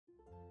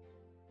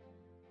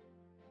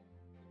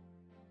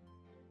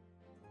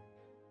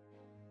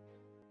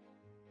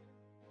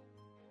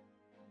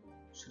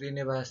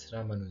Srinivasa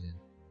Ramanujan,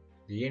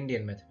 the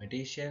Indian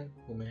mathematician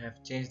who may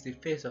have changed the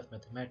face of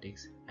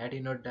mathematics had he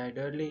not died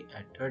early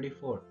at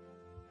 34.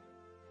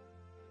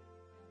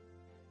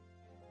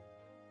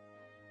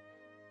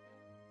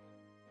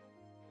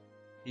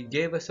 He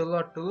gave us a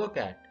lot to look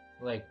at,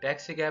 like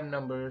taxicab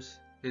numbers,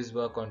 his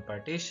work on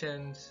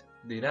partitions,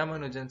 the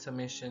Ramanujan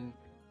summation,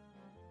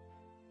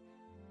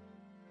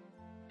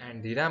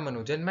 and the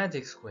Ramanujan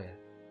Magic Square.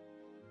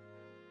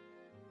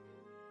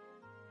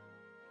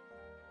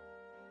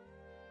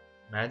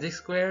 Magic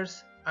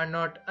squares are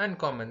not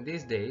uncommon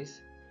these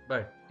days,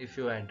 but if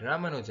you add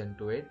Ramanujan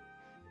to it,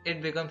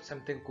 it becomes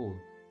something cool.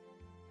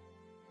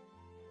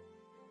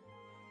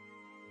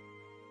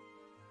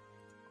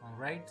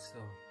 Alright, so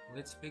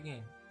let's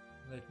begin.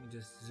 Let me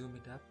just zoom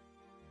it up.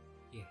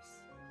 Yes.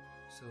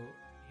 So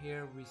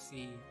here we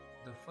see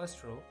the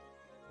first row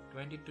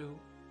 22,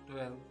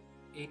 12,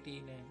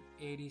 18 and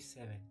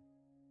 87.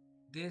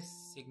 This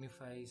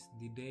signifies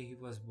the day he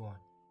was born,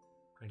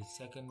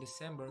 22nd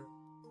December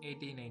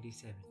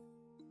 1887.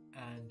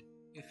 And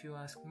if you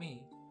ask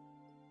me,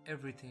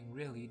 everything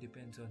really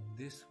depends on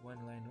this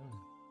one line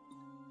only.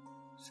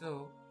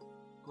 So,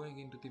 going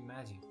into the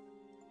magic.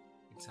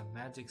 It's a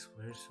magic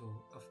square, so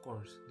of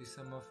course the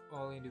sum of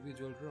all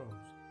individual rows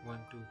 1,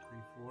 2, 3,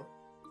 4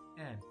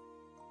 and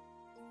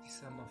the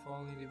sum of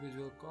all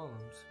individual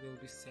columns will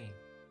be same.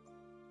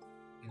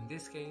 In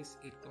this case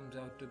it comes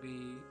out to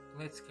be,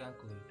 let's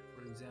calculate.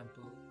 For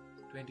example,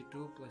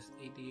 22 plus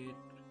 88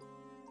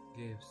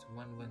 gives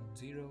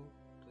 110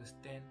 plus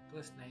 10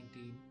 plus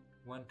 19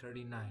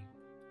 139.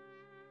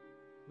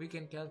 We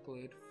can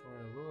calculate for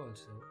a row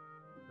also.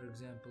 For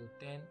example,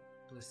 10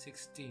 plus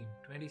 16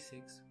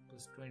 26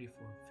 plus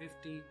 24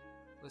 50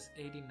 plus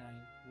 89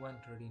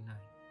 139.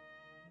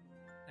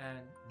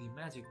 And the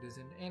magic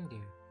doesn't end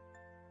there.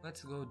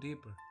 Let's go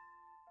deeper.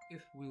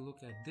 If we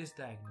look at this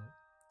diagonal,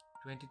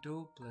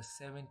 22 plus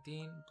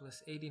 17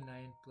 plus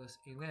 89 plus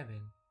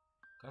 11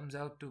 comes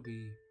out to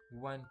be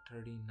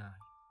 139.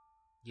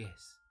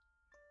 Yes.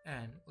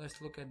 And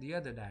let's look at the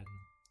other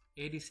diagonal.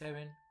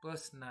 87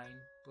 plus 9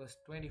 plus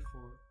 24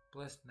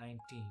 plus 19.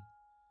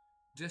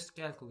 Just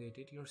calculate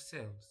it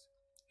yourselves.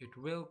 It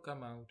will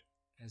come out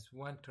as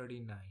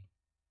 139.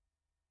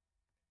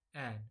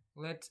 And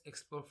let's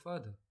explore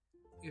further.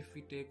 If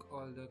we take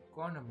all the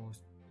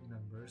cornermost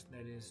numbers,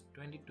 that is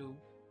 22,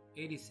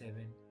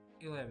 87,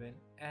 11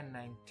 and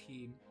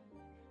 19,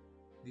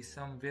 the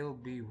sum will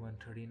be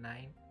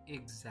 139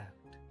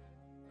 exact.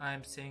 I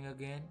am saying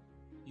again,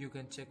 you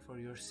can check for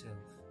yourself.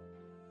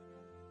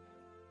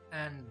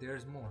 And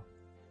there's more.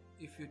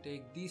 If you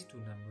take these two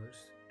numbers,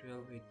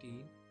 12,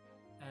 18,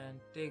 and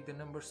take the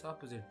numbers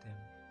opposite them,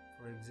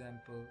 for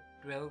example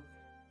 12,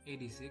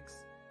 86,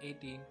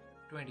 18,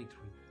 23.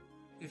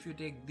 If you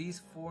take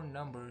these four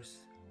numbers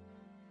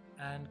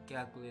and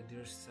calculate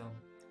their sum,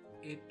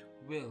 it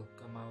will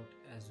come out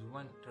as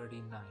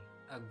 139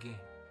 again.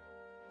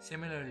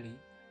 Similarly,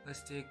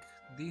 let's take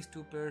these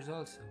two pairs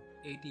also,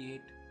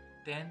 88,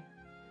 10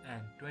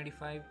 and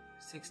 25,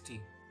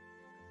 16.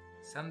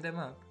 Sum them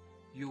up,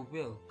 you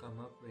will come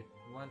up with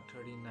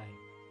 139.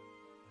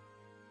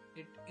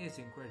 It is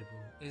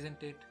incredible,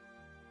 isn't it?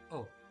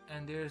 Oh,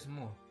 and there's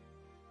more.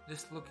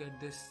 Just look at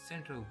this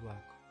central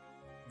block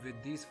with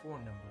these four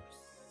numbers,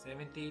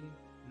 17,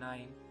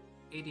 9,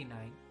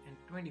 89 and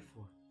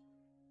 24.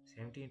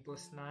 17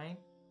 plus 9,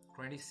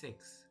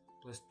 26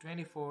 plus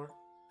 24,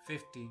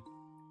 50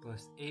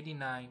 plus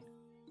 89.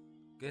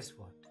 Guess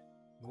what?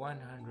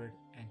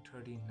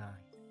 139.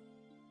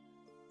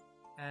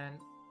 And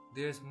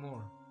there's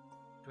more.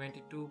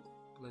 22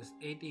 plus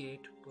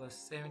 88 plus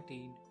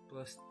 17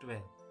 plus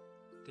 12.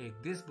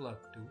 Take this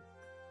block too.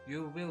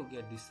 You will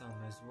get the sum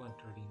as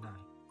 139.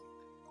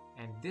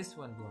 And this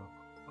one block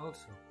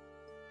also.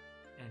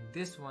 And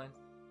this one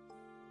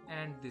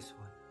and this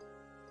one.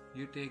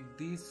 You take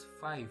these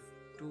 5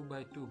 2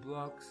 by 2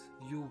 blocks,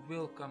 you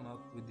will come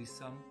up with the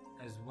sum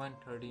as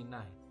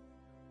 139.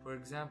 For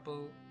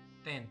example,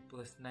 10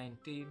 plus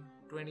 19,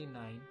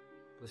 29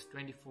 plus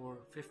 24,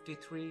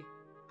 53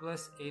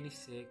 plus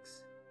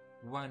 86,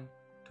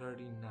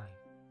 139.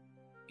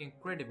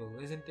 Incredible,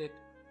 isn't it?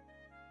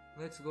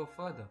 Let's go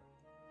further.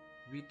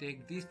 We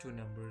take these two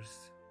numbers,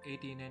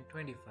 18 and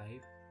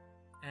 25,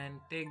 and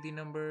take the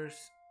numbers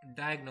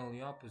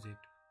diagonally opposite.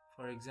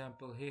 For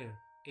example, here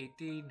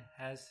 18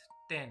 has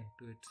 10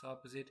 to its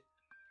opposite,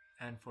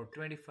 and for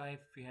 25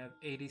 we have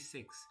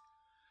 86.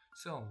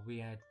 So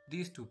we add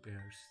these two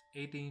pairs,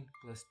 18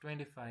 plus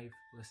 25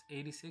 plus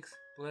 86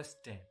 plus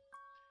 10.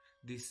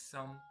 This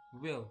sum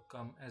will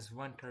come as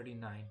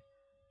 139.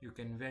 You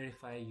can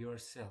verify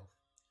yourself.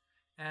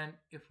 And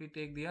if we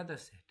take the other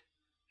set,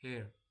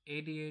 here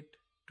 88,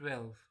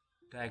 12,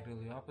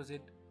 diagonally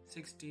opposite,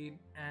 16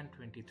 and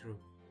 23.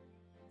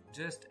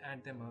 Just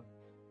add them up,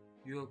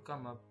 you will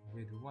come up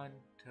with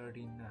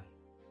 139.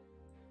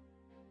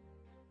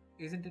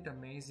 Isn't it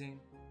amazing?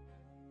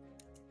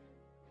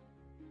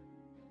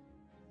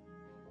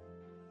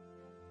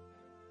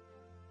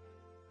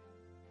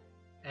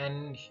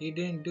 And he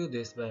didn't do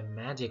this by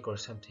magic or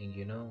something,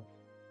 you know.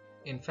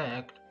 In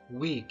fact,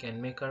 we can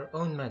make our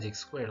own magic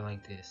square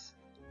like this.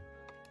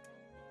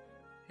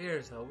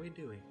 Here's how we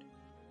do it.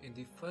 In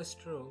the first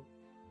row,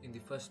 in the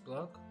first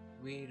block,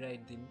 we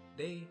write the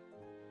day.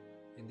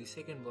 In the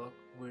second block,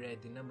 we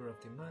write the number of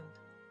the month.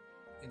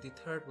 In the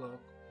third block,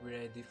 we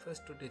write the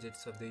first two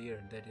digits of the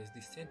year, that is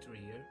the century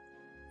year.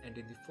 And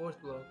in the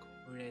fourth block,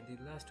 we write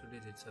the last two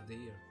digits of the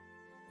year.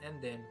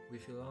 And then we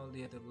fill all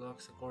the other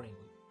blocks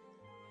accordingly.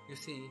 You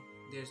see,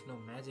 there's no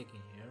magic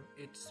in here,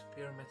 it's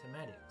pure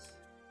mathematics.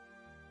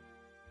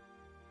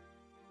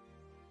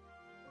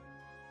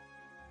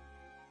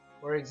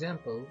 For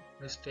example,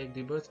 let's take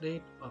the birth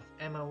date of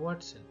Emma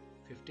Watson,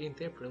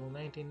 15th April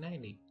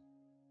 1990.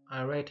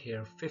 I write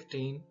here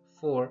 15,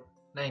 4,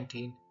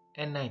 19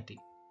 and 90.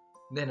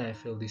 Then I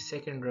fill the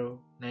second row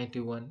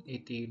 91,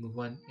 18,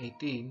 1,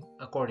 18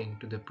 according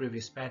to the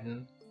previous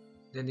pattern,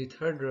 then the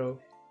third row,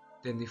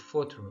 then the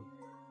fourth row.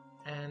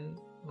 And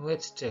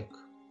let's check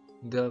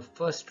the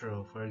first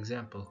row, for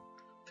example,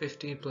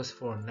 15 plus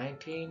 4,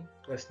 19,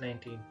 plus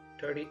 19,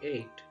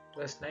 38,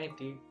 plus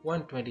 90,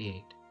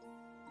 128.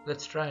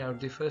 Let's try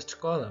out the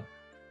first column,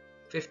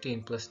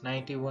 15 plus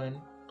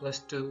 91, plus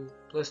 2,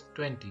 plus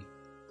 20.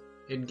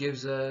 It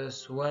gives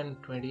us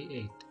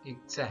 128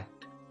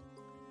 exact.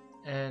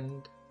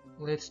 And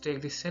let's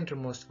take the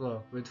centermost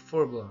block with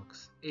 4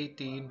 blocks,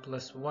 18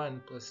 plus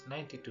 1 plus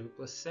 92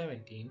 plus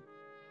 17.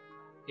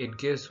 It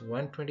gives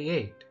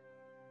 128.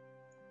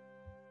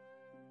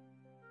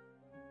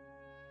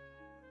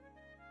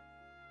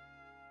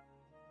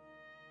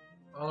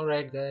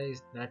 Alright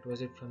guys, that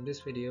was it from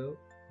this video.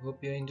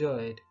 Hope you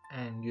enjoyed,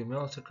 and you may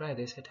also try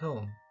this at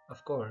home,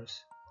 of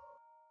course.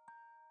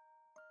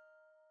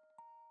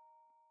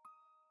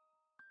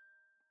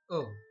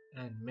 Oh,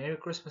 and Merry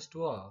Christmas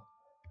to all.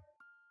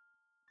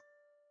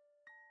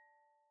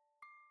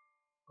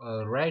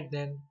 Alright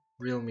then,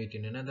 we'll meet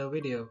in another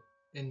video.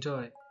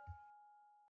 Enjoy.